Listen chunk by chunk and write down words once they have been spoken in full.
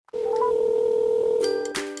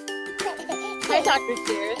Hi, Dr.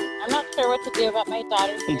 Sears. I'm not sure what to do about my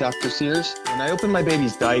daughter. Hey, Dr. Sears. When I opened my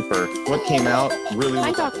baby's diaper, what came out really...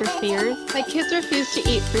 Hi, Dr. Sears. My kids refuse to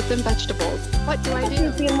eat fruits and vegetables. What do I do?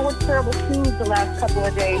 I've been seeing more terrible things the last couple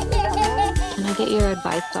of days. Can I get your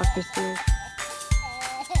advice, Dr. Sears?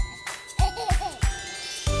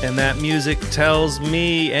 And that music tells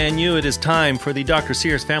me and you it is time for the Dr.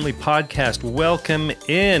 Sears Family Podcast. Welcome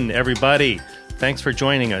in, everybody. Thanks for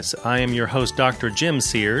joining us. I am your host, Dr. Jim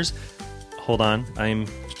Sears. Hold on. I'm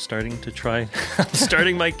starting to try. I'm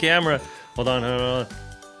starting my camera. Hold on.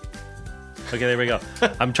 Okay, there we go.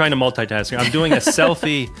 I'm trying to multitask. I'm doing a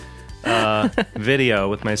selfie video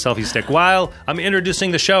with my selfie stick while I'm introducing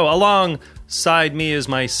the show. Alongside me is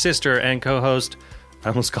my sister and co-host, I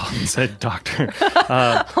almost called and said doctor,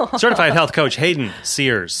 certified health coach Hayden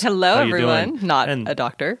Sears. Hello, How you everyone. doing? Not a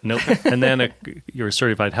doctor. Nope. And then you're a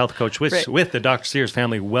certified health coach with the Dr. Sears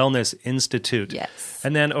Family Wellness Institute. Yes.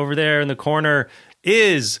 And then over there in the corner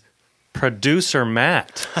is producer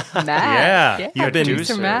Matt. Matt. You've been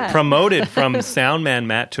producer Matt. promoted from soundman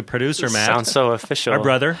Matt to producer Matt. Sounds so official. Our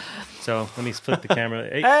brother. So let me flip the camera.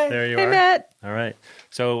 Hey, there you are. Hey, Matt. All right.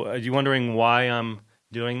 So are you wondering why I'm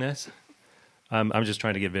doing this? I'm just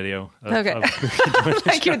trying to get video. Okay.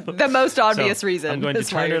 Thank you. The most obvious reason. I'm going to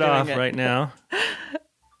is why turn you're it off doing right now.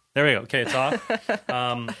 There we go. Okay, it's off.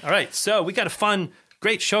 All right. So we got a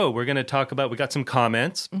great show. We're going to talk about, we got some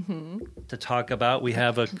comments to talk about. We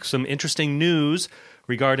have some interesting news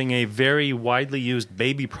regarding a very widely used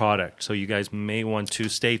baby product. So you guys may want to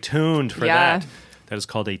stay tuned for that. That is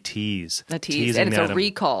called a tease. A tease. And it's a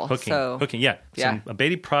recall. Hooking, yeah. A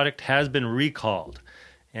baby product has been recalled.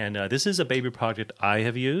 And this is a baby product I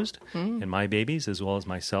have used in my babies as well as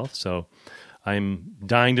myself. So I'm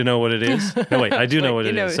dying to know what it is. No, wait, I do know what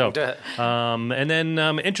it is. So, and then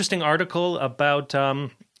interesting article about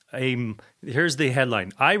here's the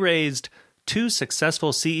headline. I raised 2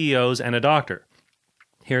 successful CEOs and a doctor.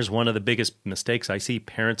 Here's one of the biggest mistakes I see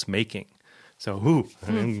parents making. So,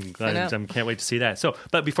 I can't wait to see that. So,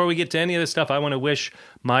 but before we get to any of this stuff, I want to wish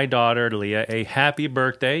my daughter, Leah, a happy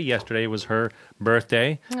birthday. Yesterday was her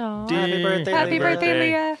birthday. Aww. Happy birthday, Happy Leah. birthday,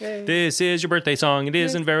 Leah. Yay. This is your birthday song. It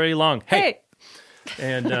isn't very long. Hey.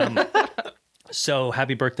 And so,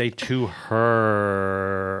 happy birthday to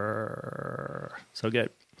her. So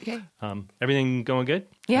good. Okay. Everything going good?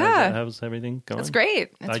 Yeah. How's everything going? It's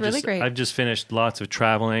great. It's really great. I've just finished lots of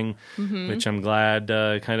traveling, which I'm glad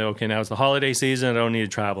now it's the holiday season. I don't need to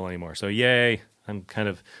travel anymore. So yay. I'm kind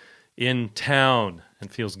of in town and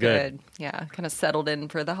feels good. Yeah. Kind of settled in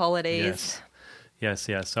for the holidays. Yes.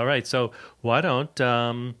 All right. So why don't,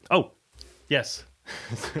 yes.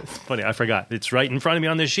 It's funny. I forgot. It's right in front of me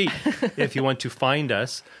on this sheet. If you want to find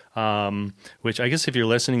us, which I guess if you're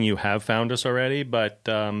listening, you have found us already, but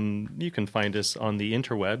you can find us on the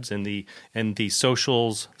interwebs and the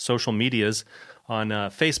social medias on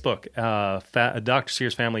Facebook, Dr.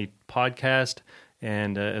 Sears Family Podcast,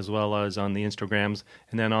 and as well as on the Instagrams,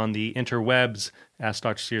 and then on the interwebs,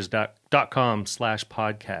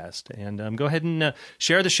 AskDrSears.com/podcast. And go ahead and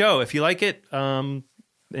share the show if you like it.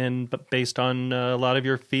 And based on a lot of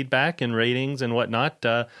your feedback and ratings and whatnot,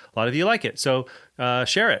 a lot of you like it. So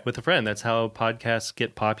share it with a friend. That's how podcasts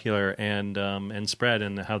get popular and spread,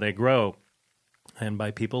 and how they grow. And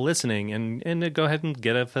by people listening, and go ahead and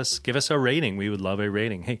give us a rating. We would love a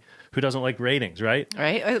rating. Hey, who doesn't like ratings, right?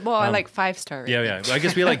 Right. Well, I like 5-star ratings. Yeah. I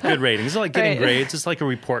guess we like good ratings. It's like getting grades. It's like a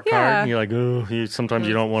report card. And you're like, sometimes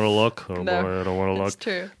you don't want to look. Oh, no, boy, I don't want to look. That's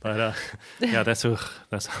true. But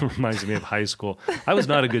that reminds me of high school. I was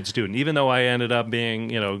not a good student, even though I ended up being,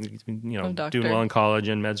 doing well in college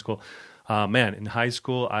and med school. Man, in high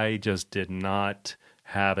school, I just did not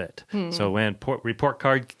have it. So when report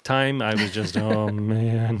card time, I was just, oh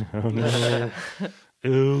man, oh no.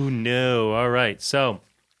 Oh no. All right. So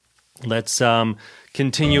let's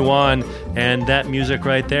continue on. And that music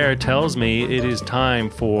right there tells me it is time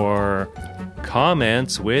for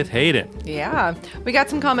comments with Hayden. Yeah. We got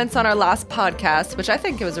some comments on our last podcast, which I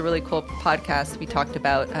think it was a really cool podcast. We talked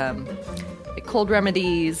about cold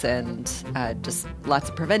remedies and just lots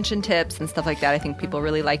of prevention tips and stuff like that. I think people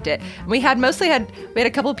really liked it. And we had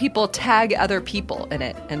a couple of people tag other people in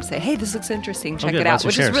it and say, hey, this looks interesting, check it out,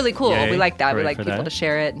 which is really cool. Yay. We like that. We Hooray like for people that. to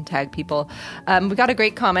share it and tag people. We got a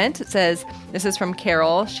great comment. It says, this is from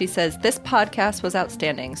Carol. She says, this podcast was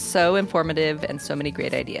outstanding, so informative and so many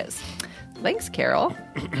great ideas. Thanks, Carol.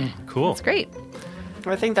 Cool. That's great.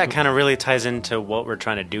 I think that kind of really ties into what we're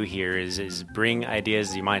trying to do here is bring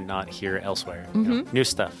ideas you might not hear elsewhere. New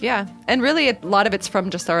stuff. Yeah. And really, a lot of it's from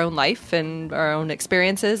just our own life and our own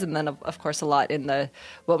experiences. And then, of course, a lot in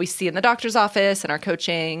what we see in the doctor's office and our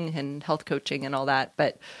coaching and health coaching and all that.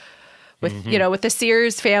 But with with the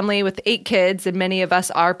Sears family with 8 kids, and many of us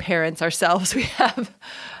are parents ourselves. We have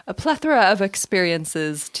a plethora of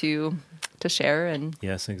experiences to share. And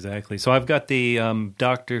yes, exactly. So I've got the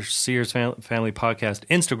Dr. Sears Family Podcast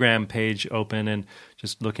Instagram page open and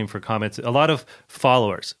just looking for comments. A lot of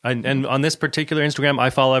followers. And on this particular Instagram, I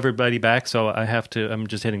follow everybody back, so I'm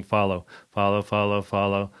just hitting follow.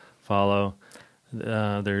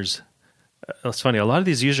 There's it's funny. A lot of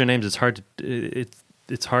these usernames,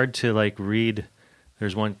 it's hard to like read.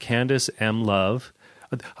 There's one, Candace M. Love.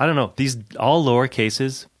 I don't know. These all lower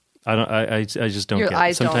cases. I just don't Your get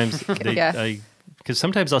eyes it. Sometimes don't. because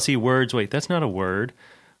sometimes I'll see words. Wait, that's not a word.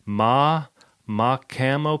 Ma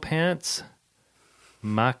camo pants.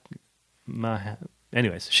 Anyways,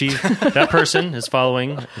 that person is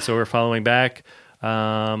following, so we're following back.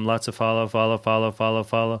 Lots of follow,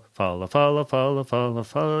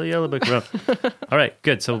 Yellow Book Road. All right,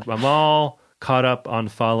 good. So I'm all caught up on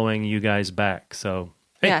following you guys back. So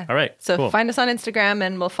hey, yeah, all right. So cool. Find us on Instagram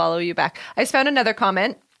and we'll follow you back. I just found another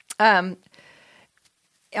comment on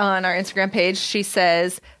our Instagram page. She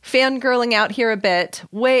says, "Fangirling out here a bit.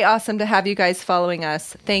 Way awesome to have you guys following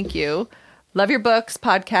us. Thank you. Love your books,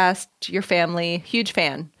 podcast, your family. Huge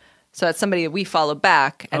fan." So that's somebody that we follow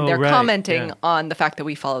back, and they're commenting on the fact that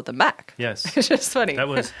we followed them back. Yes. It's just funny. That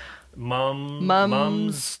was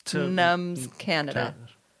Mums Nums Canada.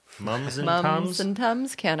 Mums and Mums Tums? and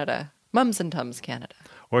Tums Canada. Mums and Tums Canada.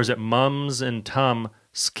 Or is it Mums and Tum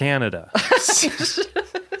Scanada?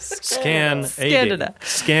 Scan Scanada.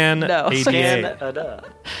 Scan No. ADA.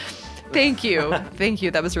 Thank you. Thank you.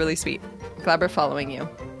 That was really sweet. Glad we're following you.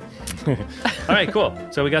 All right, cool.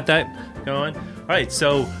 So we got that going. All right,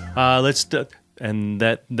 so and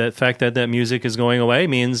that fact that music is going away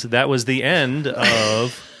means that was the end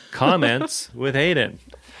of comments with Hayden.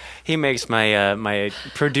 He makes my my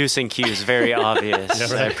producing cues very obvious.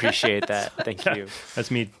 Yeah, right. I appreciate that. Thank you.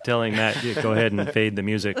 That's me telling Matt, go ahead and fade the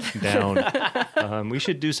music down. We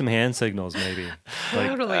should do some hand signals, maybe. Like,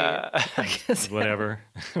 Totally. whatever.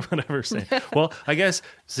 Say. Well, I guess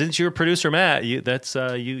since you're producer Matt, you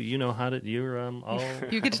know how to. You're all.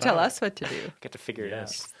 You get to tell us what to do. Get to figure it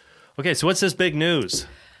out. Okay, so what's this big news?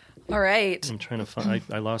 All right. I'm trying to find.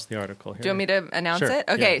 I lost the article here. Do you want me to announce Sure, it?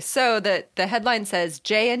 Okay, yeah. so the headline says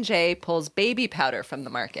J&J pulls baby powder from the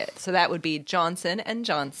market. So that would be Johnson &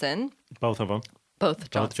 Johnson. Both of them.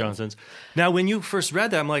 Both Johnsons. Now, when you first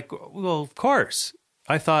read that, I'm like, well, of course.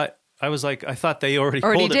 I thought they already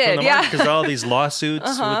pulled it from the market because of all these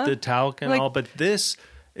lawsuits with the talc and all. But this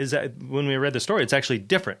is that when we read the story, it's actually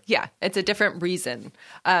different. Yeah, it's a different reason.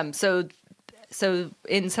 So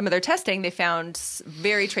in some of their testing, they found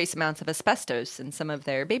very trace amounts of asbestos in some of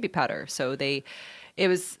their baby powder. So they're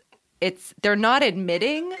not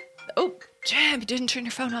admitting. Oh, Jam, you didn't turn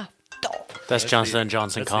your phone off. That's Johnson &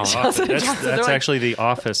 Johnson calling. That's actually the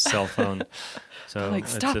office cell phone. So like,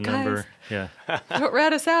 it's stop, a number. guys. Yeah. Don't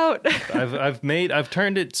rat us out. I've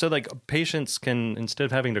turned it so like patients can, instead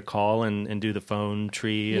of having to call and do the phone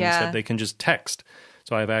tree and stuff, they can just text.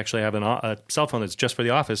 So I actually have a cell phone that's just for the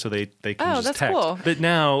office, so they can just that's text. cool. But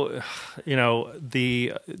now,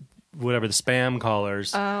 the spam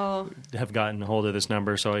callers have gotten a hold of this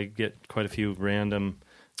number, so I get quite a few random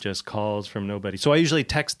just calls from nobody. So I usually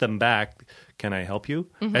text them back, "Can I help you?"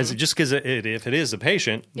 As just because if it is a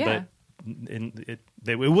patient, but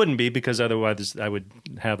it wouldn't be because otherwise I would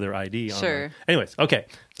have their ID on. Sure. Anyways, okay.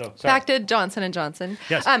 So sorry. Back to Johnson & Johnson.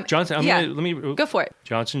 Yes, Johnson. Let me go for it.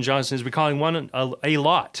 Johnson & Johnson is recalling one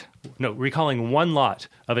lot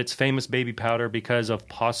of its famous baby powder because of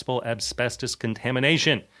possible asbestos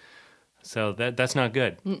contamination. So that's not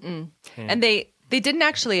good. And they didn't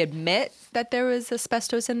actually admit that there was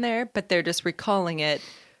asbestos in there, but they're just recalling it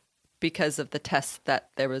because of the tests that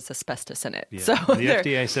there was asbestos in it. Yeah. So the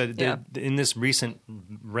FDA said in this recent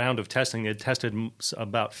round of testing, they tested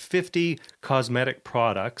about 50 cosmetic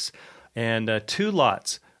products and 2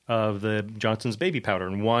 lots of the Johnson's baby powder.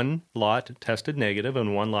 And 1 lot tested negative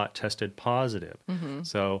and 1 lot tested positive.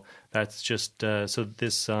 So that's just that's the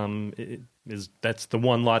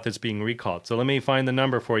 1 lot that's being recalled. So let me find the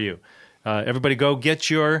number for you. Everybody go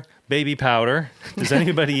get your baby powder. Does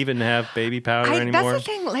anybody even have baby powder anymore? That's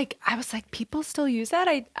the thing. Like, I was like, people still use that.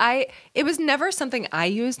 It was never something I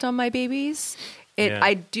used on my babies.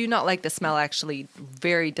 I do not like the smell. Actually,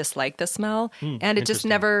 very dislike the smell, and it just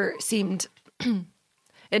never seemed.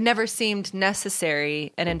 It never seemed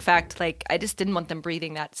necessary, and in fact, like I just didn't want them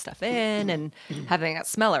breathing that stuff in and having that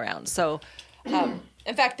smell around. So, in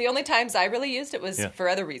fact, the only times I really used it was for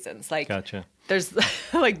other reasons. Like, Gotcha. there's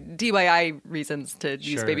like DIY reasons to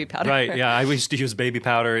use baby powder. Right, yeah. I used to use baby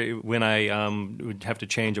powder when I would have to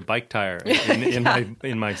change a bike tire in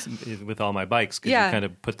my with all my bikes, because you kind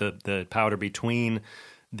of put the powder between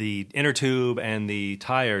the inner tube and the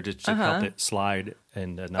tire to help it slide.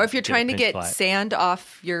 And not or if you're trying to get flat. sand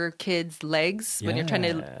off your kids' legs when you're trying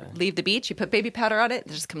to leave the beach, you put baby powder on it,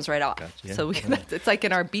 it just comes right off. Gotcha, yeah. So it's like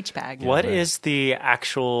in our beach bag. What is the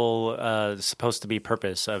actual supposed to be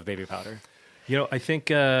purpose of baby powder? I think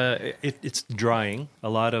it's drying. A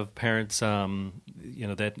lot of parents, that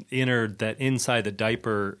inside the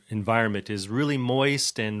diaper environment is really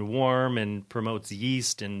moist and warm and promotes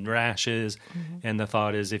yeast and rashes. Mm-hmm. And the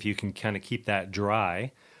thought is if you can kind of keep that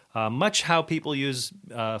dry, much how people use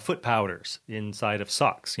foot powders inside of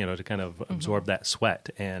socks, to kind of absorb that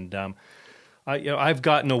sweat. And I've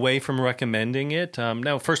gotten away from recommending it.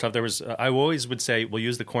 Now, first off, I always would say we'll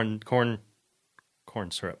use the corn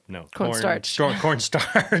syrup. No, cornstarch.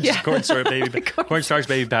 Cornstarch. Yeah. Corn syrup, cornstarch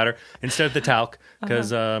baby powder instead of the talc,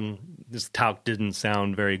 because this talc didn't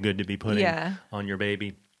sound very good to be putting on your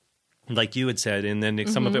baby, like you had said. And then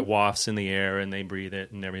some of it wafts in the air and they breathe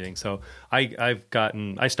it and everything. So I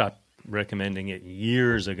stopped recommending it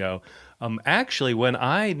years ago. Actually, when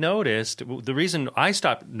I noticed, the reason I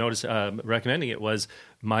stopped recommending it was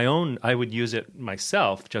my own. I would use it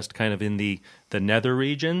myself, just kind of in the nether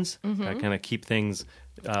regions. I kind of keep things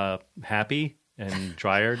happy and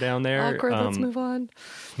drier down there. Awkward. Let's move on.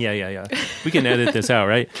 Yeah. We can edit this out,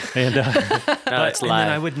 right? And, it's live. And then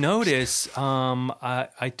I would notice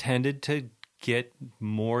I tended to get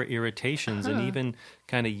more irritations and even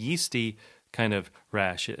kind of yeasty kind of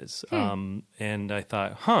rashes. And I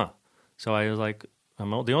thought, So I was like,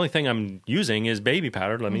 the only thing I'm using is baby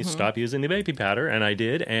powder. Let me stop using the baby powder. And I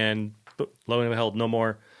did. And lo and behold, no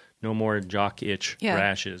more jock itch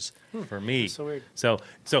rashes for me. That's so weird. So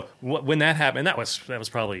when that happened, that was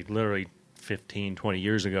probably literally 15, 20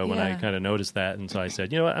 years ago when I kind of noticed that. And so I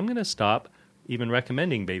said, you know what, I'm going to stop even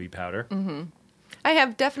recommending baby powder. Mm-hmm. I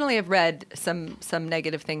have definitely read some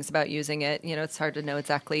negative things about using it. It's hard to know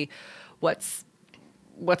exactly what's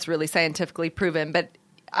really scientifically proven, but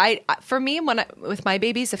for me, with my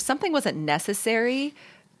babies, if something wasn't necessary,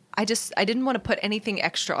 I didn't want to put anything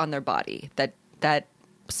extra on their body that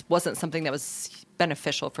wasn't something that was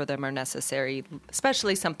beneficial for them or necessary,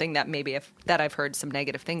 especially something that maybe that I've heard some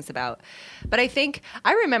negative things about. But I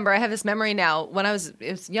remember I have this memory now when it was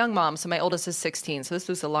a young mom. So my oldest is 16. So this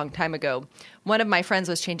was a long time ago. One of my friends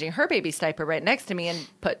was changing her baby's diaper right next to me and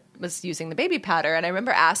was using the baby powder. And I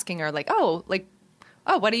remember asking her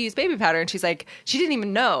why do you use baby powder? And she's like, she didn't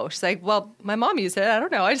even know. She's like, well, my mom used it. I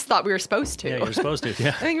don't know. I just thought we were supposed to. Yeah, you were supposed to. Yeah.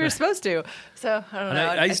 I think we were supposed to. So I don't know.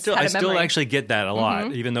 I still actually get that a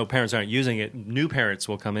lot, even though parents aren't using it. New parents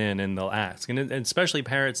will come in and they'll ask, and especially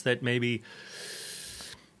parents that maybe,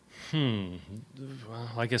 well,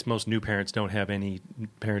 I guess most new parents don't have any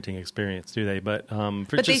parenting experience, do they? But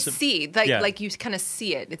they see, like you kind of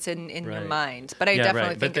see it. It's in your mind. But I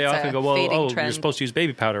definitely think but they it's often a go, fading trend. You're supposed to use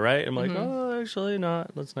baby powder, right? I'm like, actually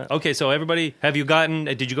not. Let's not. Okay, so everybody, did you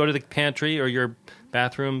go to the pantry or your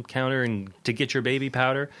bathroom counter and to get your baby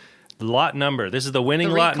powder? The lot number. This is the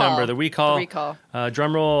winning lot number. The recall.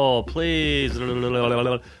 Drum roll, please.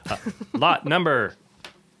 Lot number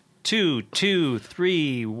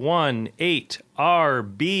 22318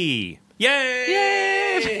 RB. Yay!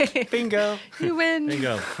 Yay! Bingo. You win.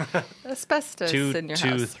 Bingo. Asbestos in your house.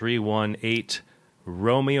 22318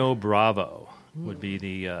 Romeo Bravo would be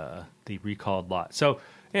the recalled lot. So,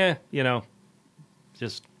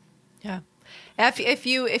 just yeah.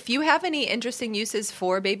 If you have any interesting uses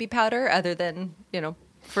for baby powder other than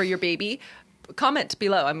for your baby, comment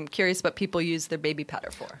below. I'm curious what people use their baby powder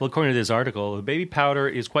for. Well, according to this article, the baby powder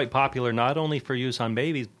is quite popular not only for use on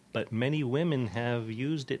babies, but many women have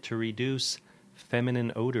used it to reduce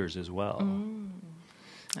feminine odors as well.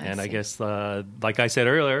 I guess, like I said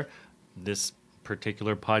earlier, this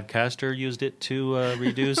particular podcaster used it to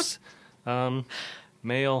reduce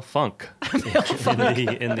male funk in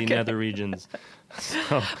the nether regions.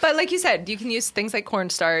 So. But like you said, you can use things like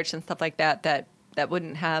cornstarch and stuff like that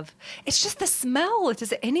wouldn't have. It's just the smell.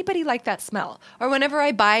 Does anybody like that smell? Or whenever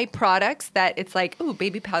I buy products that it's like, ooh,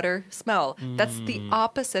 baby powder smell. That's the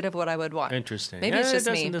opposite of what I would want. Interesting. Maybe it's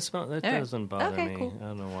just me. That doesn't bother me. Cool. I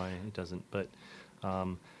don't know why it doesn't, but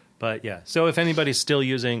yeah. So if anybody's still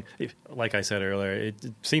using, like I said earlier, it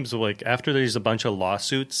seems like after there's a bunch of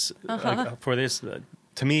lawsuits for this.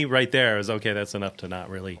 To me, right there is okay. That's enough to not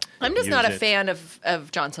really. I'm just not a fan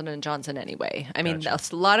of Johnson & Johnson anyway. I mean, a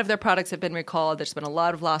lot of their products have been recalled. There's been a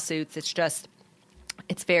lot of lawsuits. It's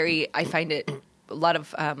very. I find it a lot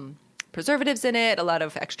of preservatives in it, a lot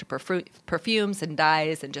of extra perfumes and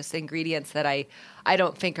dyes and just ingredients that I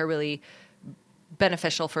don't think are really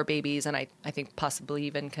beneficial for babies, and I think possibly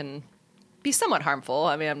even can be somewhat harmful.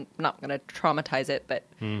 I mean, I'm not going to traumatize it, but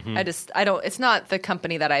I don't, it's not the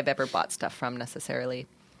company that I've ever bought stuff from necessarily.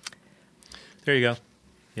 There you go.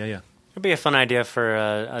 Yeah. It'd be a fun idea for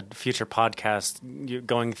a future podcast,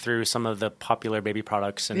 going through some of the popular baby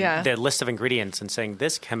products and the list of ingredients and saying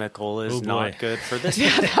this chemical is not good for this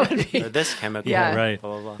that would be, or this chemical. Yeah. Right.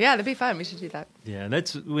 Blah, blah, blah. Yeah, that'd be fun. We should do that. Yeah,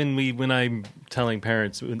 that's when I'm telling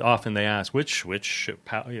parents. Often they ask which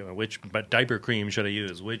diaper cream should I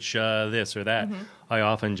use, which this or that. I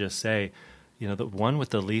often just say, the one with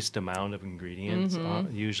the least amount of ingredients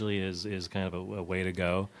usually is kind of a way to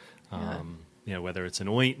go. Whether it's an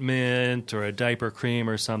ointment or a diaper cream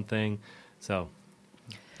or something. So,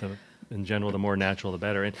 in general, the more natural, the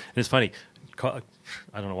better. And it's funny. I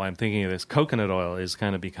don't know why I'm thinking of this. Coconut oil has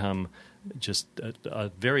kind of become just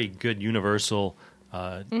a very good universal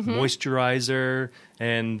moisturizer.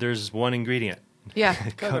 And there's one ingredient. Yeah.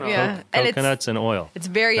 Coconuts and oil. It's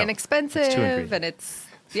very inexpensive. It's 2 ingredients. And it's...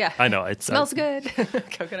 Yeah, I know. It smells good.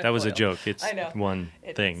 Coconut that was oil. A joke. It's one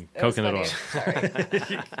thing. Coconut oil. Sorry.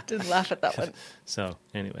 Didn't laugh at that one. So,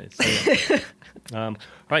 anyways.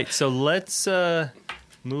 Right. So let's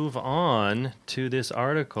move on to this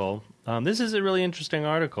article. This is a really interesting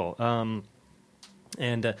article.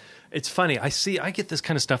 And it's funny. I get this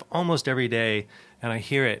kind of stuff almost every day, and I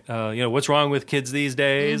hear it. What's wrong with kids these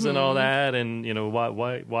days and all that, and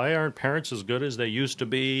why aren't parents as good as they used to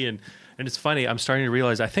be? And it's funny. I'm starting to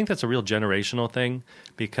realize I think that's a real generational thing,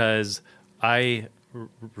 because I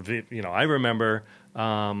remember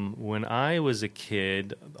when I was a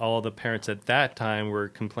kid, all the parents at that time were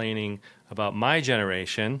complaining about my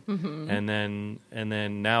generation, and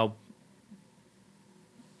then now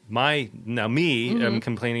me, I'm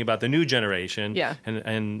complaining about the new generation. Yeah.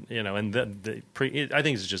 And I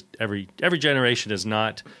think it's just every generation is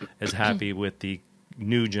not as happy with the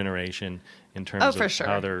new generation in terms of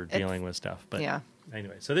how they're dealing with stuff. But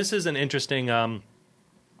anyway, so this is an interesting article.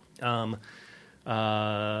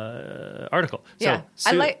 Yeah.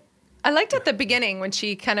 So, I liked at the beginning when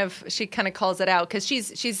she kind of calls it out, because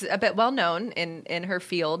she's a bit well known in her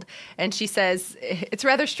field, and she says it's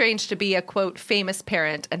rather strange to be a quote famous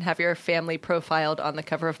parent and have your family profiled on the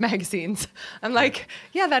cover of magazines. I'm like,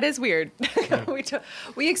 yeah, that is weird. Yeah.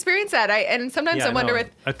 we experience that. And sometimes I wonder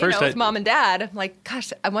with mom and dad. I'm like,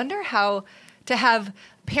 gosh, I wonder how to have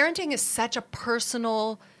parenting is such a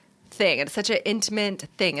personal thing. It's such an intimate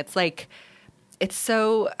thing. It's like. It's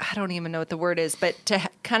so, I don't even know what the word is, but to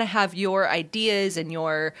kind of have your ideas and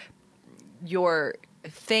your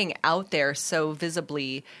thing out there so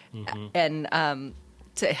visibly, and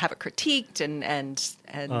to have it critiqued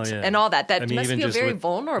and all that. That must feel very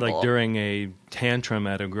vulnerable. Like during a tantrum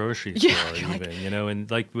at a grocery store, and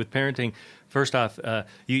like with parenting, first off,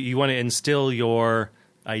 you want to instill your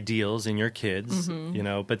ideals in your kids,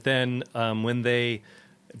 but then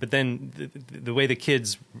But then the way the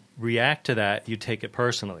kids react to that, you take it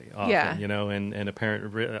personally often, and a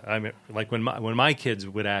parent, I mean, like when my kids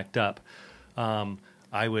would act up,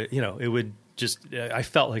 I would, it would just, I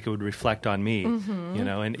felt like it would reflect on me,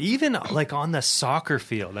 and even like on the soccer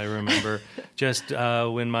field, I remember just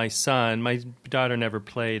when my daughter never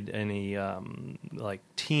played any like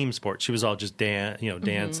team sports. She was all just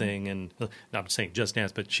dancing, and not saying just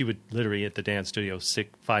dance, but she would literally at the dance studio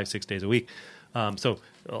 5-6 days a week. So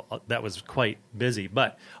that was quite busy.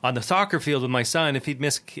 But on the soccer field with my son, if he'd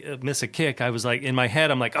miss a kick, I was like, in my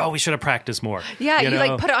head, I'm like, oh, we should have practiced more. Yeah, you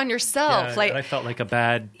like put it on yourself. Yeah, like I felt like a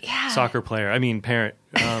bad soccer player. I mean, parent,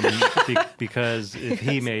 because if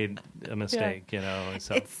he made a mistake,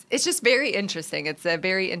 So. It's just very interesting. It's a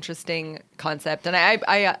very interesting concept, and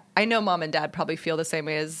I know mom and dad probably feel the same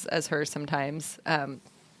way as her sometimes.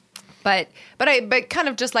 But kind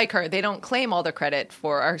of just like her, they don't claim all the credit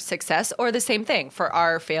for our success, or the same thing for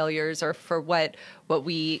our failures, or for what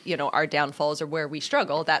we, our downfalls or where we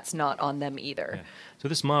struggle. That's not on them either. Yeah. So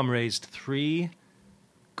this mom raised 3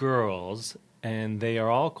 girls, and they are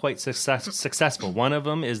all quite successful. One of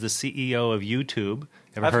them is the CEO of YouTube.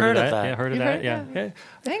 I've heard of that. Yeah, heard of that. Yeah. I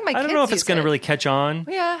think my kids I don't know if it's going to really catch on.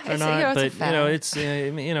 Yeah, or not, but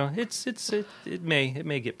it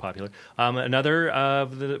may get popular.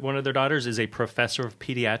 Another one of their daughters is a professor of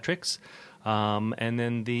pediatrics, and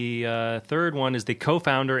then the third one is the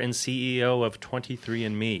co-founder and CEO of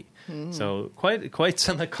 23andMe. So quite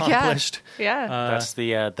some accomplished. Yeah. That's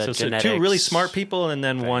the so genetics. 2 really smart people, and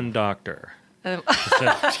then one doctor.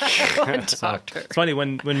 It's funny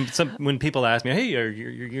when people ask me, "Hey, are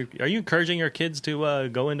you encouraging your kids to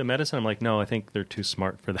go into medicine?" I'm like, "No, I think they're too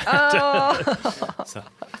smart for that."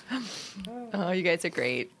 Oh, you guys are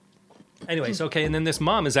great. Anyways, okay, and then this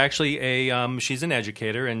mom is actually she's an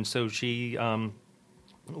educator, and so she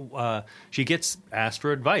gets asked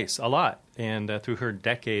for advice a lot, and through her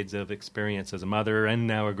decades of experience as a mother and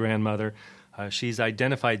now a grandmother, she's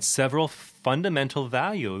identified several fundamental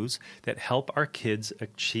values that help our kids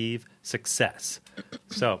achieve success.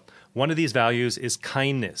 So one of these values is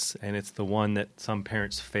kindness, and it's the one that some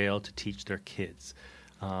parents fail to teach their kids.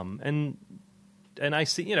 And I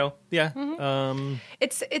see,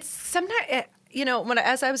 It's sometimes,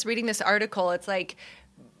 as I was reading this article, it's like,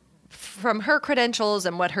 from her credentials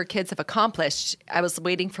and what her kids have accomplished, I was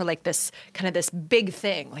waiting for like this big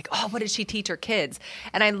thing, like, oh, what did she teach her kids?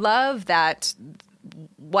 And I love that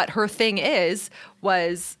what her thing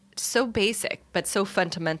was so basic, but so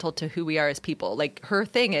fundamental to who we are as people. Like, her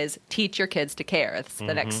thing is teach your kids to care. That's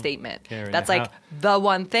the next statement. That's like the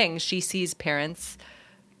one thing she sees parents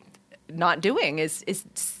not doing is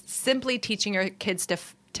simply teaching your kids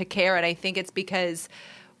to care. And I think it's because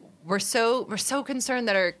we're so concerned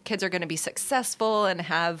that our kids are going to be successful and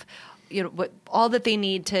have, all that they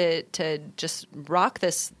need to just rock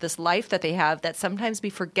this life that they have, that sometimes we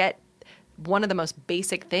forget one of the most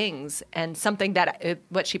basic things, and something that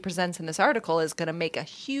what she presents in this article is going to make a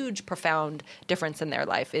huge, profound difference in their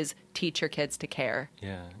life is teach your kids to care.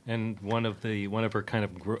 Yeah, and one of her kind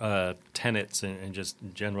of tenets and just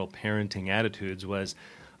general parenting attitudes was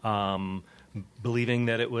believing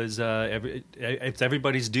that it was it's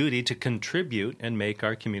everybody's duty to contribute and make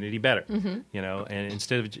our community better. And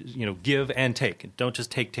instead of give and take, don't just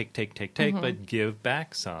take, but give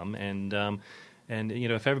back some. And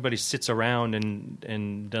if everybody sits around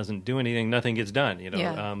and doesn't do anything, nothing gets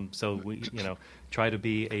done. So we try to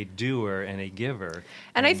be a doer and a giver.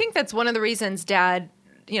 And I think that's one of the reasons Dad,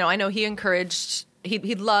 I know he encouraged.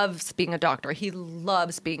 He loves being a doctor. He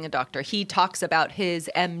loves being a doctor. He talks about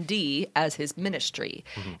his MD as his ministry.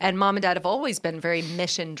 And Mom and Dad have always been very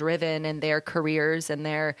mission-driven in their careers and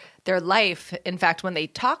their life. In fact, when they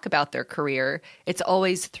talk about their career, it's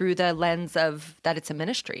always through the lens of that it's a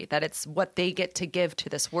ministry, that it's what they get to give to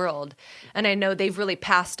this world. And I know they've really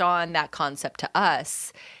passed on that concept to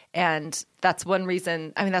us. And that's one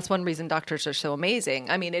reason doctors are so amazing.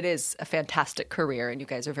 I mean, it is a fantastic career and you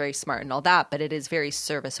guys are very smart and all that, but it is very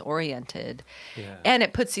service oriented. Yeah. And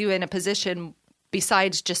it puts you in a position,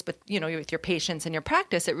 besides just with your patients and your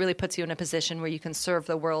practice, it really puts you in a position where you can serve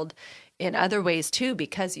the world in other ways too,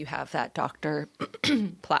 because you have that doctor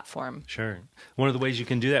platform. Sure. One of the ways you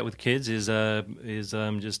can do that with kids is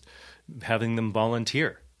just having them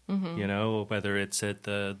volunteer. Whether it's at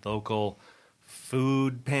the local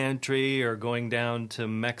food pantry or going down to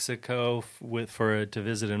Mexico to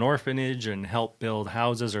visit an orphanage and help build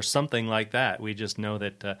houses or something like that. We just know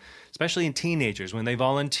that, especially in teenagers, when they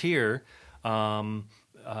volunteer, even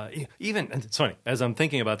it's funny, as I'm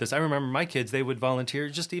thinking about this, I remember my kids, they would volunteer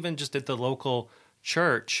just at the local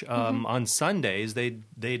church on Sundays.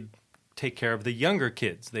 They'd take care of the younger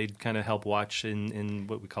kids. They'd kind of help watch in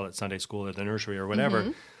what we call it Sunday school or the nursery or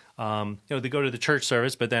whatever. They go to the church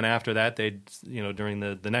service, but then after that, they'd, during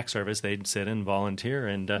the next service, they'd sit and volunteer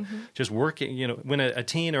and just working. When a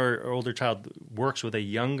teen or older child works with a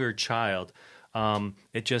younger child,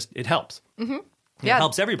 it helps. It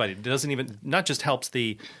helps everybody. It doesn't even not just helps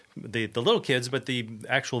the little kids, but the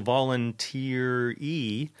actual volunteer.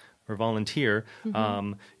 It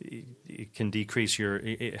can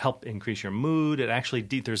help increase your mood. It actually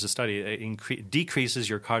there's a study decreases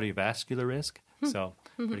your cardiovascular risk. So.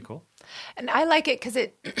 Pretty cool. And I like it because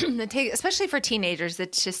it especially for teenagers,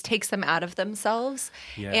 it just takes them out of themselves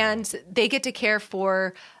and they get to care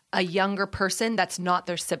for a younger person that's not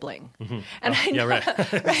their sibling. And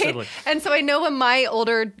right? And so I know when I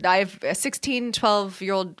have a 16,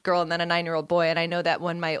 12-year-old girl and then a 9-year-old boy, and I know that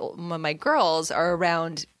when my girls are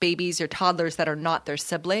around babies or toddlers that are not their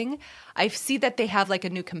sibling, I see that they have like a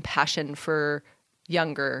new compassion for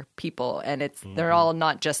younger people, and they're all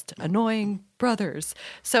not just annoying brothers.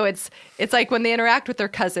 So it's like when they interact with their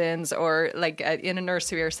cousins or like in a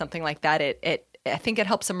nursery or something like that, I think it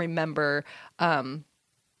helps them remember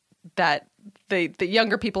that the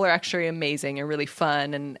younger people are actually amazing and really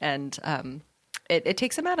fun, and it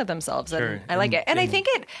takes them out of themselves. Sure. And I like it. And I think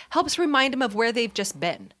it helps remind them of where they've just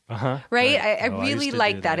been. Right? I really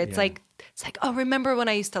like that. It's like, oh, remember when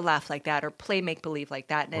I used to laugh like that or play make-believe like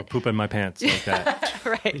that? And or poop in my pants like that.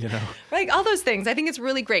 Right. Like all those things. I think it's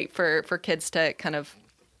really great for kids to kind of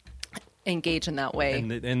engage in that way.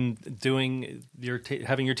 And doing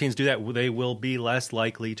having your teens do that, they will be less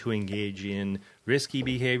likely to engage in risky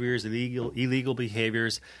behaviors, illegal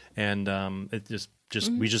behaviors, and it just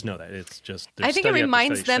we just know that. It's just I think it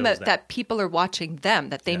reminds them that people are watching them,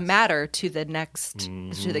 that they matter to the next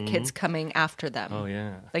to the kids coming after them. Oh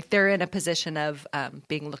yeah, like they're in a position of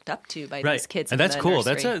being looked up to by these kids, and that's cool.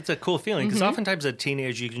 Nursery. It's a cool feeling because oftentimes as a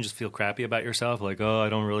teenager you can just feel crappy about yourself, like I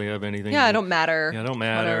don't really have anything. Yeah, I don't matter. Yeah, I don't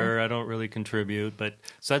matter. Whatever. I don't really contribute. But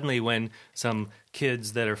suddenly when some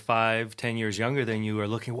kids that are 5-10 years younger than you are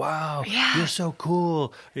looking, wow, you're so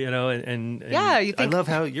cool, and you think, I love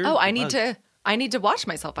how you're. Oh, I need to watch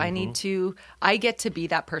myself. I get to be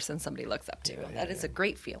that person somebody looks up to. That is a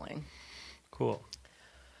great feeling. Cool.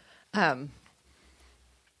 Yeah.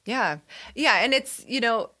 And it's,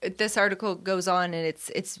 this article goes on and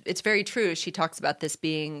it's very true. She talks about this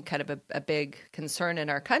being kind of a big concern in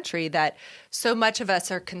our country, that so much of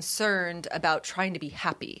us are concerned about trying to be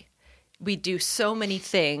happy. We do so many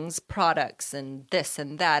things, products and this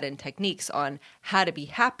and that and techniques on how to be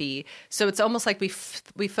happy. So it's almost like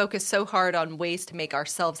we focus so hard on ways to make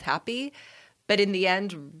ourselves happy. But in the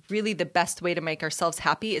end, really the best way to make ourselves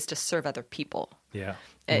happy is to serve other people. Yeah.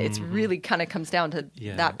 It's really kind of comes down to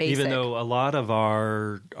that basic. Even though a lot of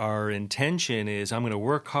our intention is I'm going to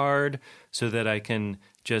work hard so that I can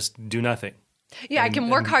just do nothing. Yeah, I can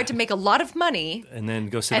work hard to make a lot of money, and then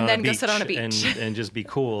go sit on a beach and just be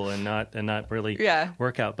cool and not really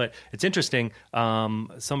work out. But it's interesting.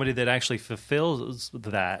 Somebody that actually fulfills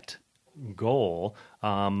that goal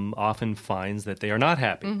often finds that they are not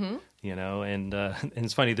happy. And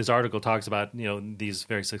it's funny. This article talks about these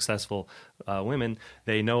very successful women.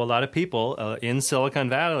 They know a lot of people in Silicon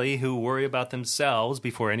Valley who worry about themselves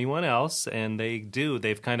before anyone else, and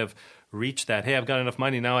they've kind of reach that, hey, I've got enough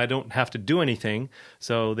money now, I don't have to do anything.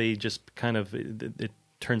 So they just kind of, it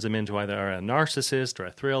turns them into either a narcissist or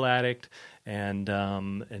a thrill addict, and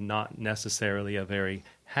not necessarily a very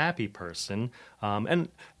happy person. And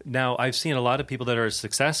now I've seen a lot of people that are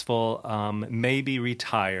successful maybe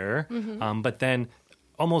retire, but then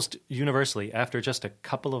almost universally, after just a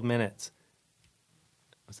couple of minutes,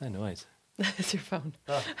 what's that noise? That's your phone.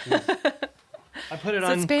 Oh, I put it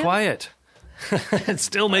on quiet. It's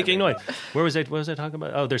still making noise. What was I talking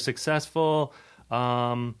about? Oh, they're successful.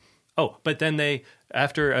 But then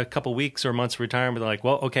after a couple weeks or months of retirement, they're like,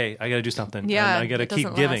 well, okay, I got to do something. Yeah, I got to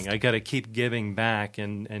keep giving. Last. I got to keep giving back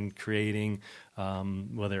and creating,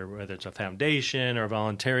 whether it's a foundation or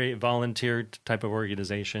a volunteer type of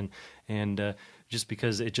organization. And just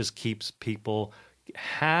because it just keeps people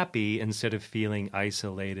happy instead of feeling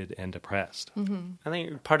isolated and depressed. I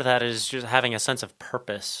think part of that is just having a sense of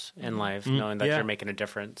purpose in life, knowing that you're making a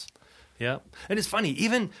difference. Yeah. And it's funny,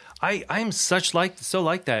 even I'm so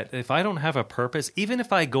like that. If I don't have a purpose, even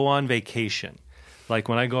if I go on vacation, like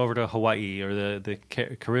when I go over to Hawaii or the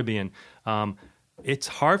Caribbean, it's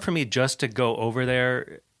hard for me just to go over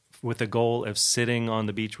there with the goal of sitting on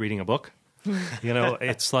the beach reading a book.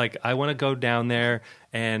 It's like I want to go down there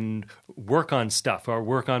and work on stuff or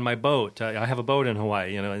work on my boat. I have a boat in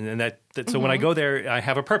Hawaii, and that so when I go there, I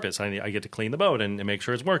have a purpose. I get to clean the boat and make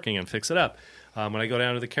sure it's working and fix it up. When I go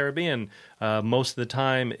down to the Caribbean, most of the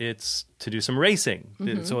time it's to do some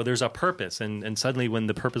racing. So there's a purpose, and suddenly when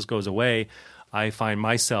the purpose goes away, I find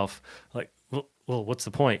myself like, well, what's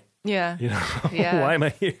the point? Yeah. Why am I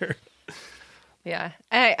here? Yeah,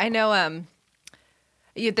 I know.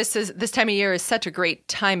 This time of year is such a great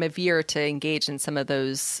time of year to engage in some of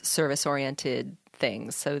those service-oriented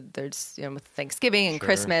things. So there's, with Thanksgiving and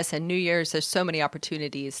Christmas and New Year's, there's so many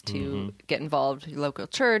opportunities to get involved in local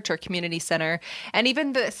church or community center. And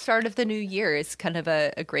even the start of the new year is kind of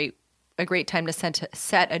a great time to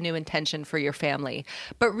set a new intention for your family.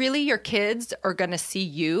 But really, your kids are going to see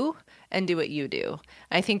you and do what you do.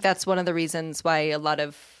 I think that's one of the reasons why a lot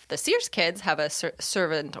of the Sears kids have a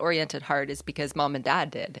servant-oriented heart, is because mom and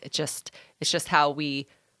dad did. It's just how we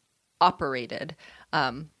operated.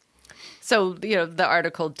 So the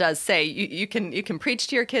article does say you can preach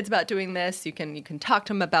to your kids about doing this. You can talk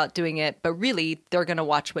to them about doing it, but really they're going to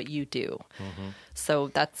watch what you do. So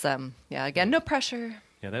that's again, no pressure.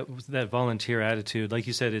 Yeah, that volunteer attitude, like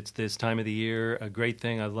you said, it's this time of the year, a great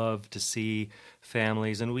thing. I love to see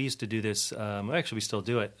families, and we used to do this. Actually, we still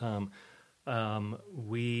do it.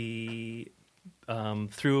 We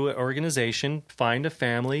through an organization find a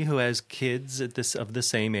family who has kids of the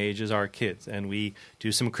same age as our kids, and we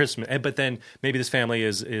do some Christmas. But then maybe this family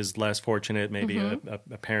is less fortunate. Maybe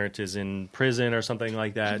a parent is in prison or something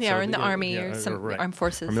like that. Yeah, or in the army or some armed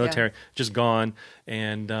forces, or military, just gone.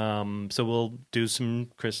 And so we'll do some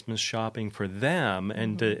Christmas shopping for them,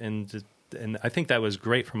 and to I think that was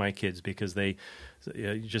great for my kids because they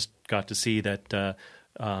just got to see that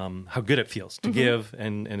how good it feels to give,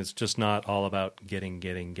 and it's just not all about getting.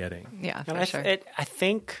 Yeah, for sure. I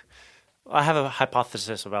think I have a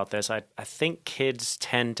hypothesis about this. I think kids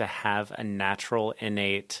tend to have a natural,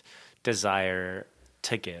 innate desire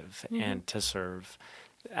to give and to serve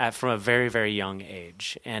from a very, very young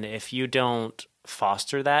age. And if you don't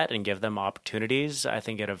foster that and give them opportunities, I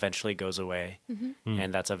think it eventually goes away.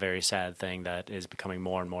 And that's a very sad thing that is becoming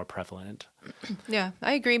more and more prevalent. Yeah,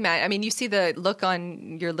 I agree, Matt. I mean, you see the look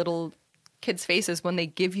on your little kids' faces when they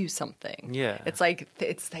give you something. Yeah. It's like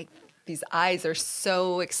these eyes are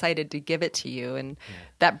so excited to give it to you, and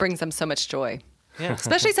that brings them so much joy. Yeah.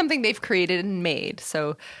 Especially something they've created and made.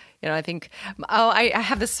 So, I think, I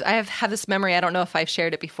have this memory. I don't know if I've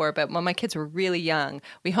shared it before, but when my kids were really young,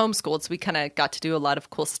 we homeschooled, so we kind of got to do a lot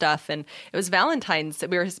of cool stuff. And it was Valentine's.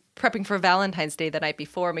 We were prepping for Valentine's Day the night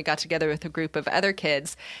before, and we got together with a group of other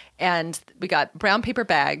kids, and we got brown paper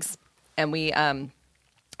bags, and we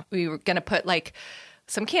were going to put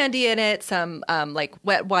some candy in it, some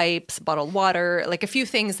wet wipes, bottled water, a few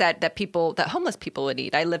things that homeless people would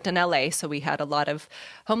eat. I lived in LA, so we had a lot of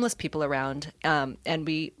homeless people around, and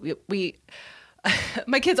we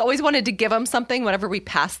my kids always wanted to give them something whenever we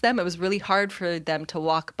passed them. It was really hard for them to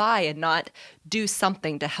walk by and not do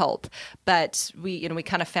something to help. But we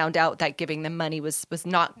kind of found out that giving them money was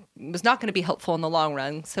not going to be helpful in the long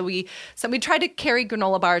run. So we tried to carry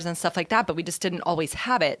granola bars and stuff like that, but we just didn't always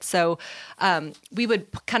have it. So we would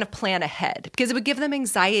kind of plan ahead because it would give them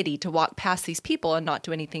anxiety to walk past these people and not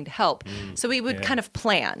do anything to help. So we would kind of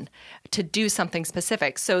plan to do something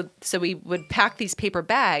specific. So we would pack these paper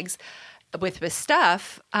bags with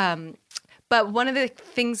stuff. But one of the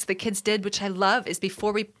things the kids did, which I love, is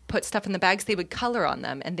before we put stuff in the bags, they would color on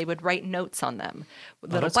them and they would write notes on them.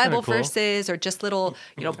 Little Bible verses or just little,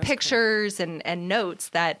 pictures and notes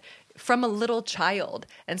that from a little child.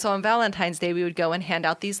 And so on Valentine's Day, we would go and hand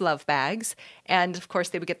out these love bags. And of course,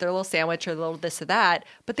 they would get their little sandwich or a little this or that.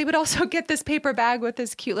 But they would also get this paper bag with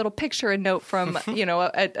this cute little picture and note from, a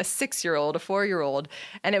 6-year-old, a 4-year-old.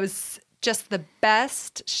 And it was just the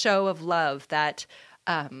best show of love that,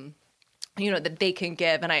 that they can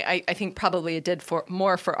give. And I think probably it did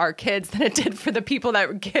more for our kids than it did for the people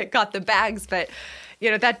that got the bags. But,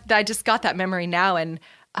 that I just got that memory now. And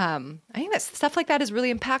I think that stuff like that is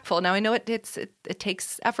really impactful. Now, I know it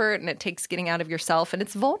takes effort and it takes getting out of yourself, and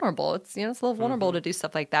it's vulnerable. It's, it's a little vulnerable to do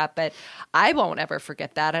stuff like that. But I won't ever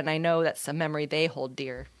forget that. And I know that's a memory they hold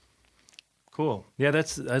dear. Cool. Yeah,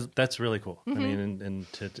 that's really cool. I mean, and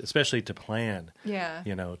especially to plan. Yeah.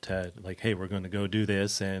 To hey, we're going to go do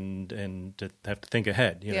this, and to have to think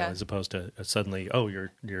ahead. As opposed to suddenly,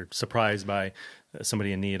 you're surprised by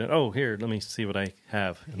somebody in need. And, here, let me see what I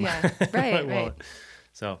have. Yeah. Right. Right.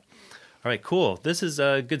 So, all right, cool. This is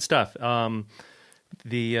good stuff.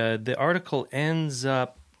 The article ends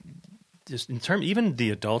up just in terms, even the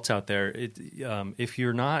adults out there. If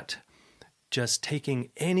you're not just taking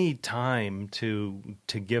any time to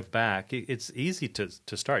give back, it's easy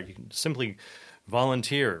to start. You can simply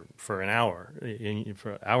volunteer for an hour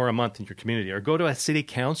a month in your community, or go to a city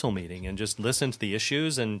council meeting and just listen to the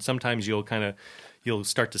issues. And sometimes you'll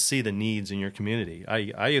start to see the needs in your community.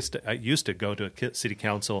 I used to go to city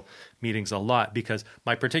council meetings a lot because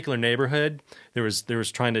my particular neighborhood, they were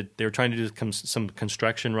trying to do some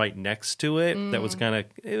construction right next to it that was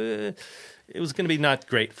it was going to be not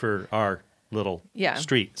great for our little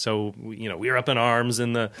street. So, we were up in arms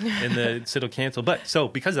in the city council. But so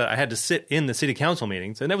because of that, I had to sit in the city council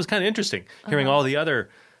meetings. And that was kind of interesting, hearing all the other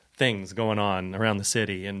things going on around the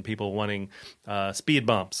city and people wanting speed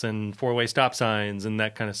bumps and 4-way stop signs and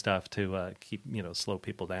that kind of stuff to keep, slow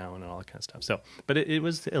people down and all that kind of stuff. So, but it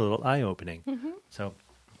was a little eye-opening. So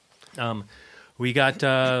we got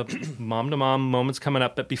mom-to-mom moments coming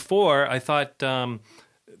up. But before, I thought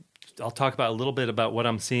I'll talk about a little bit about what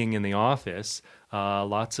I'm seeing in the office.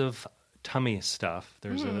 Lots of tummy stuff.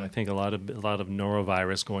 There's I think a lot of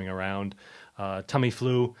norovirus going around. Tummy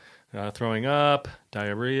flu, throwing up,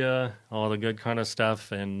 diarrhea, all the good kind of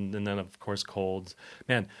stuff, and then of course colds.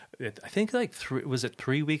 Man, I think was it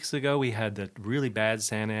 3 weeks ago we had the really bad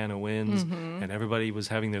Santa Ana winds, and everybody was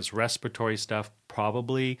having this respiratory stuff,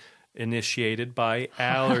 probably initiated by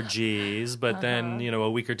allergies, but then a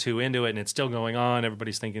week or two into it and it's still going on,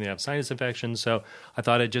 everybody's thinking they have sinus infections. So I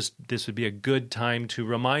thought this would be a good time to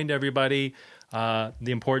remind everybody the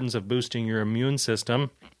importance of boosting your immune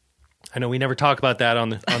system. I know we never talk about that on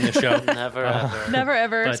the show. Never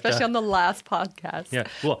ever, but, especially on the last podcast. Yeah,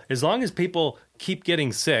 well, as long as people keep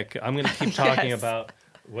getting sick, I'm going to keep talking about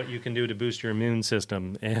what you can do to boost your immune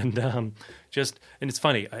system. And and it's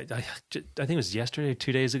funny. I think it was yesterday,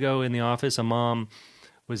 2 days ago in the office, a mom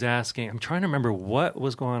was asking, I'm trying to remember what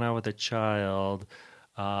was going on with the child.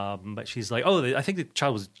 But she's like, I think the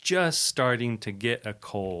child was just starting to get a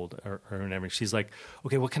cold or whatever. She's like,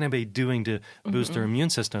 okay, what can I be doing to boost their immune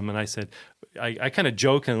system? And I said, I kind of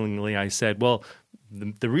jokingly, I said, well,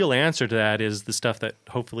 the real answer to that is the stuff that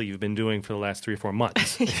hopefully you've been doing for the last 3 or 4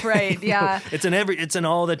 months. Right, yeah. It's an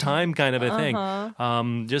all the time kind of a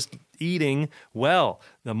thing. Just eating well.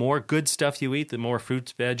 The more good stuff you eat, the more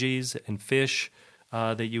fruits, veggies, and fish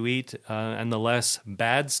that you eat, and the less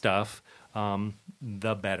bad stuff,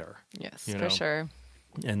 the better. Yes, for sure.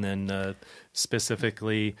 And then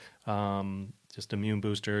specifically, just immune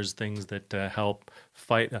boosters, things that help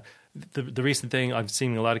fight. The recent thing, I'm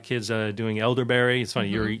seeing a lot of kids doing elderberry. It's funny,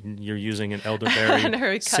 you're using an elderberry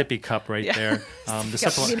sippy cup right there. The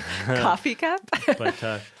supplement, coffee cup.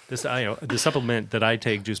 But the supplement that I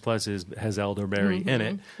take, Juice Plus, has elderberry in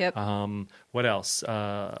it. Yep. What else?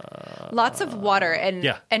 Lots of water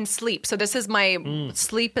and sleep. So this is my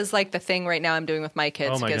sleep is like the thing right now I'm doing with my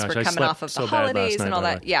kids because we're coming off of the holidays and all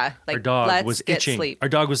that. Yeah, like our dog let's was get itching. sleep. Our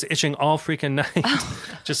dog was itching all freaking night.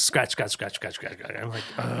 Just scratch. I'm like,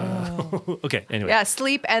 okay. Anyway, yeah,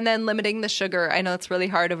 sleep and then limiting the sugar. I know it's really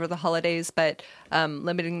hard over the holidays, but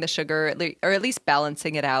limiting the sugar or at least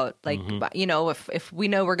balancing it out. Like if we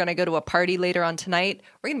know we're going to go to a party later on tonight,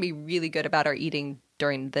 we're going to be really good about our eating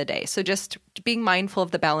during the day. So just being mindful of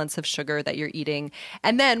the balance of sugar that you're eating.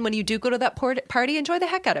 And then when you do go to that party, enjoy the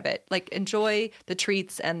heck out of it. Like enjoy the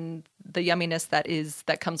treats and the yumminess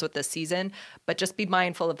that comes with this season, but just be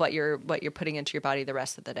mindful of what you're putting into your body the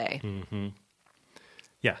rest of the day. Mm-hmm.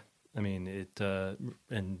 Yeah. I mean,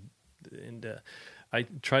 I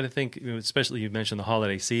try to think, especially you mentioned the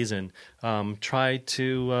holiday season, try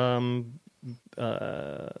to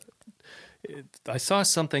I saw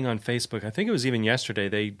something on Facebook. I think it was even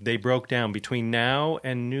yesterday. They broke down between now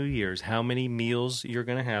and New Year's how many meals you're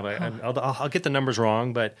going to have. I'll get the numbers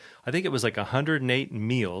wrong, but I think it was like 108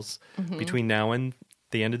 meals between now and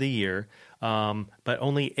the end of the year. But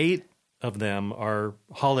only 8 of them are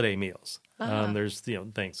holiday meals. There's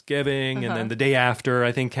Thanksgiving, and then the day after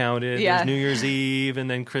I think counted. Yeah. There's New Year's Eve, and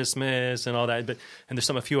then Christmas, and all that. And there's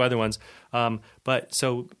a few other ones.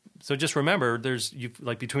 So just remember,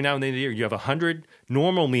 between now and the end of the year, you have 100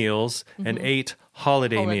 normal meals and 8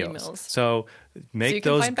 holiday meals. So make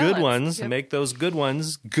those good ones, make those good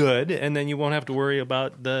ones good, and then you won't have to worry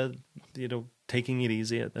about taking it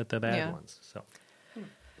easy at the bad ones. So.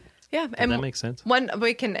 Yeah, and that makes sense.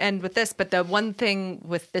 We can end with this, but the one thing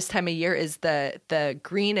with this time of year is the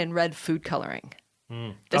green and red food coloring.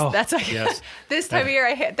 That's like this time of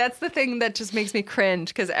year. That's the thing that just makes me cringe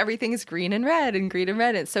because everything is green and red.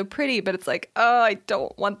 It's so pretty, but it's like, I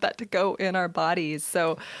don't want that to go in our bodies.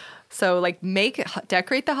 So like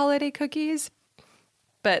decorate the holiday cookies,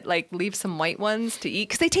 but like leave some white ones to eat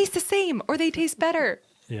because they taste the same or they taste better.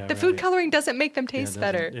 Yeah, the food coloring doesn't make them taste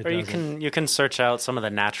better. Or you can search out some of the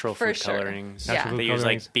natural food colorings. Yeah. They use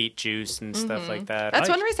like beet juice and stuff like that. That's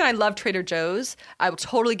one reason I love Trader Joe's. I will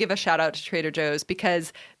totally give a shout out to Trader Joe's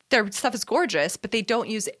because their stuff is gorgeous, but they don't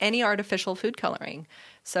use any artificial food coloring.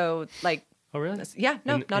 So like. Oh, really? Yeah,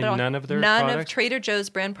 no, not at all. None of their products? Of Trader Joe's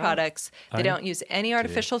brand products. They don't use any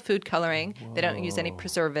artificial food coloring. Whoa. They don't use any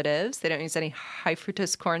preservatives. They don't use any high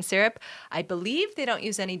fructose corn syrup. I believe they don't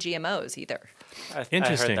use any GMOs either.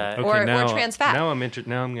 Interesting. I heard that. Okay, or trans fat. Now I'm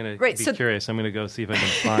going to be curious. I'm going to go see if I can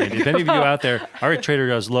find. If any of you out there are at Trader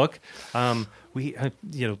Joe's, look. We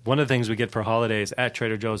one of the things we get for holidays at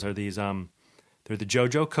Trader Joe's are these. They're the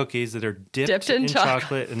JoJo cookies that are dipped in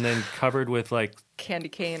chocolate and then covered with like candy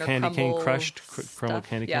cane or crushed crumbled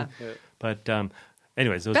candy cane. Yeah. But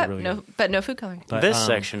anyways, those are really good. But no food coloring. But, this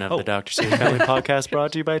section of the Dr. Sears Family Podcast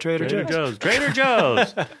brought to you by Trader Joe's. Trader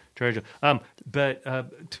Joe's. But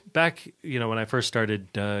back, when I first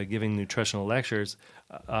started giving nutritional lectures,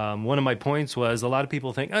 one of my points was a lot of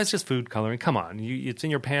people think, it's just food coloring. Come on, it's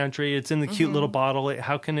in your pantry. It's in the cute little bottle.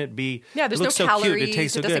 How can it be? Yeah, there's it looks no so calories. Cute. It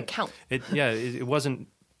tastes so doesn't good. Count. It wasn't.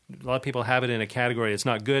 A lot of people have it in a category. It's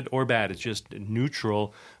not good or bad. It's just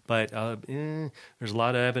neutral. But there's a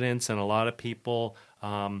lot of evidence, and a lot of people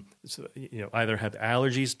either have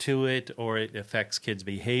allergies to it or it affects kids'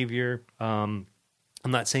 behavior. I'm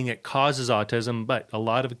not saying it causes autism, but a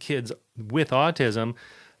lot of kids with autism,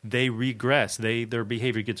 they regress. Their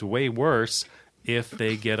behavior gets way worse if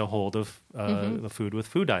they get a hold of the food with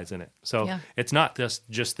food dyes in it. So it's not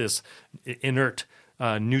just this inert,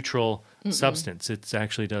 neutral substance. It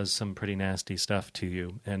actually does some pretty nasty stuff to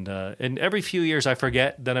you. And every few years I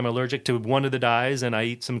forget that I'm allergic to one of the dyes, and I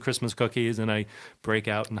eat some Christmas cookies and I break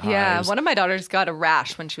out in hives. Yeah, one of my daughters got a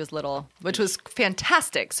rash when she was little, which was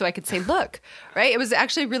fantastic. So I could say, look, right? It was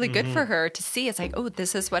actually really good for her to see. It's like, oh,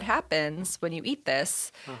 this is what happens when you eat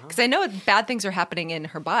this. Because I know bad things are happening in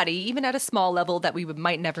her body, even at a small level that we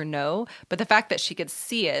might never know. But the fact that she could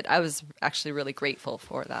see it, I was actually really grateful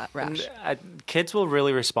for that rash. And, kids will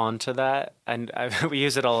really respond to that. And we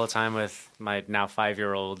use it all the time with my now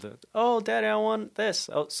 5-year-old. Oh, Daddy, I want this.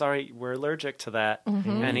 Oh, sorry, we're allergic to that.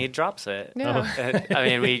 And he drops it. Yeah. I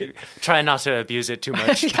mean, we try not to abuse it too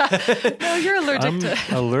much. No, you're allergic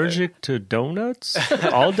to... allergic to donuts?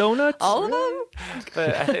 All donuts? All of them?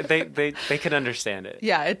 But I think they can understand it.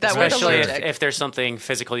 Yeah, that word especially allergic. if there's something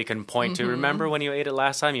physical you can point to. Remember when you ate it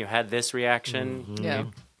last time? You had this reaction. Yeah.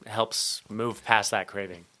 It helps move past that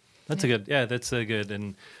craving. That's a good. Yeah, that's a good.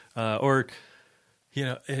 And or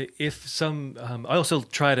if some, I also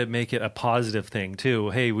try to make it a positive thing too.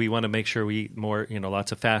 Hey, we want to make sure we eat more.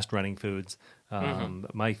 Lots of fast running foods.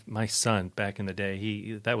 My son back in the day,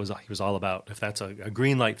 he was all about if that's a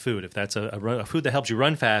green light food, if that's a food that helps you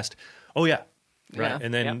run fast. Oh yeah. Right. Yeah.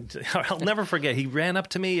 And then I'll never forget, he ran up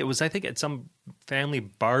to me. It was, I think, at some family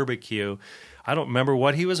barbecue. I don't remember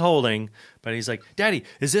what he was holding, but he's like, Daddy,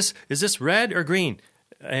 is this red or green?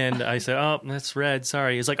 And I said, oh, that's red.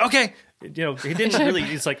 Sorry. He's like, okay. He didn't really,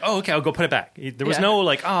 he's like, oh, okay, I'll go put it back. There was no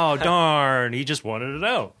like, oh, darn. He just wanted to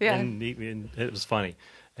know. Yeah. And it was funny.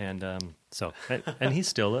 And and he's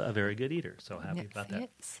still a very good eater. So happy about that.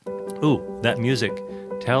 Ooh, that music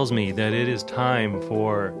tells me that it is time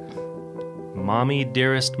for Mommy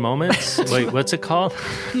Dearest Moments. Wait, what's it called?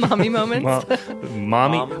 Mommy Moments?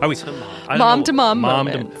 Mommy. Mom to mom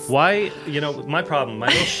moments. Why, my problem, my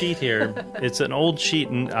little sheet here, it's an old sheet,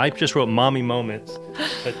 and I just wrote Mommy Moments,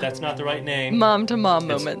 but that's not the right name. Mom to mom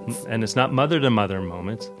moments. And it's not mother to mother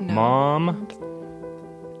moments. No. Mom,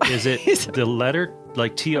 is it the letter,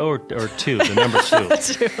 like T-O or 2, the number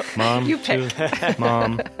 2? 2. Mom, You pick. 2,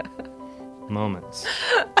 mom, moments.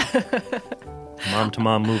 Mom to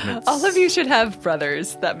mom movements. All of you should have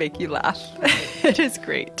brothers that make you laugh. It is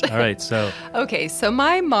great. All right, so. Okay, so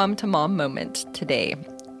my mom to mom moment today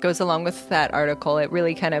goes along with that article. It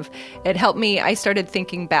really it helped me. I started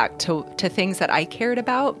thinking back to things that I cared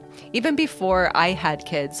about, even before I had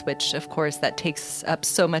kids, which of course that takes up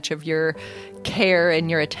so much of your care and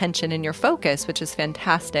your attention and your focus, which is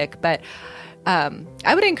fantastic. But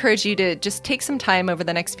I would encourage you to just take some time over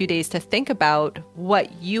the next few days to think about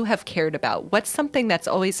what you have cared about. What's something that's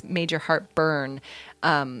always made your heart burn?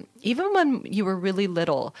 Even when you were really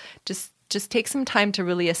little, just take some time to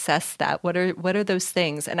really assess that. What are those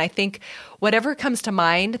things? And I think whatever comes to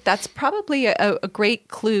mind, that's probably a great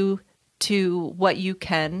clue to what you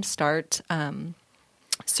can start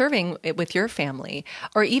serving it with your family,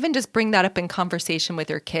 or even just bring that up in conversation with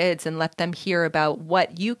your kids and let them hear about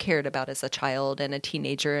what you cared about as a child and a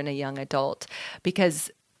teenager and a young adult,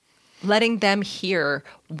 because letting them hear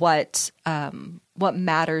what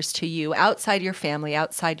matters to you outside your family,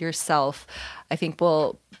 outside yourself, I think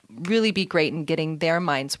will really be great in getting their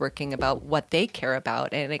minds working about what they care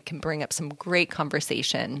about, and it can bring up some great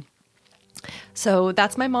conversation. So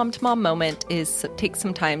that's my mom to mom moment, is take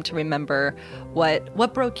some time to remember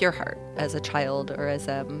what broke your heart as a child or as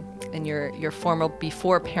in your formal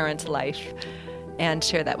before parent life, and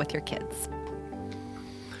share that with your kids.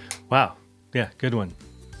 Wow. Yeah, good one.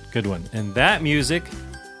 Good one. And that music,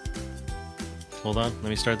 hold on, let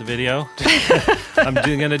me start the video. I'm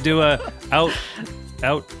going to do a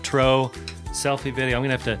outro selfie video. I'm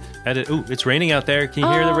going to have to edit. Ooh, it's raining out there. Can you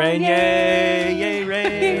hear the rain? Yay! Yay,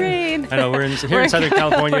 rain! Yay, rain! I know, we're in Southern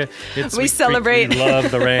California. We celebrate. We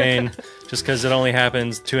love the rain just because it only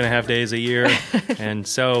happens 2.5 days a year. And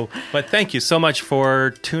so, but thank you so much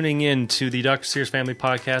for tuning in to the Dr. Sears Family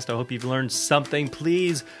Podcast. I hope you've learned something.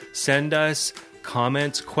 Please send us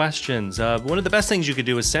comments, questions. One of the best things you could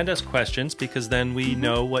do is send us questions, because then we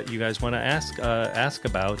know what you guys want to ask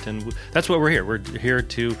about, and that's what we're here. We're here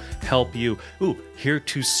to help you. Ooh, here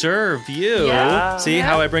to serve you. Yeah. See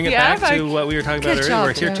how I bring it back to what we were talking about earlier?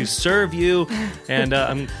 We're here to serve you. And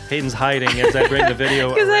Hayden's hiding as I bring the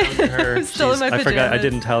video around to her. I'm still in my pajamas. I forgot. I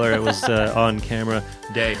didn't tell her it was on camera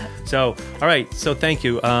day. So, all right. So thank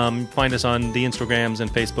you. Find us on the Instagrams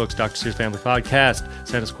and Facebooks, Dr. Sears Family Podcast.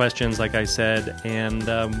 Send us questions, like I said. And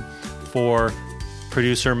for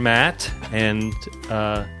producer Matt and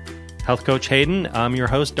health coach Hayden, I'm your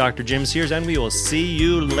host, Dr. Jim Sears, and we will see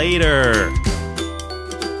you later.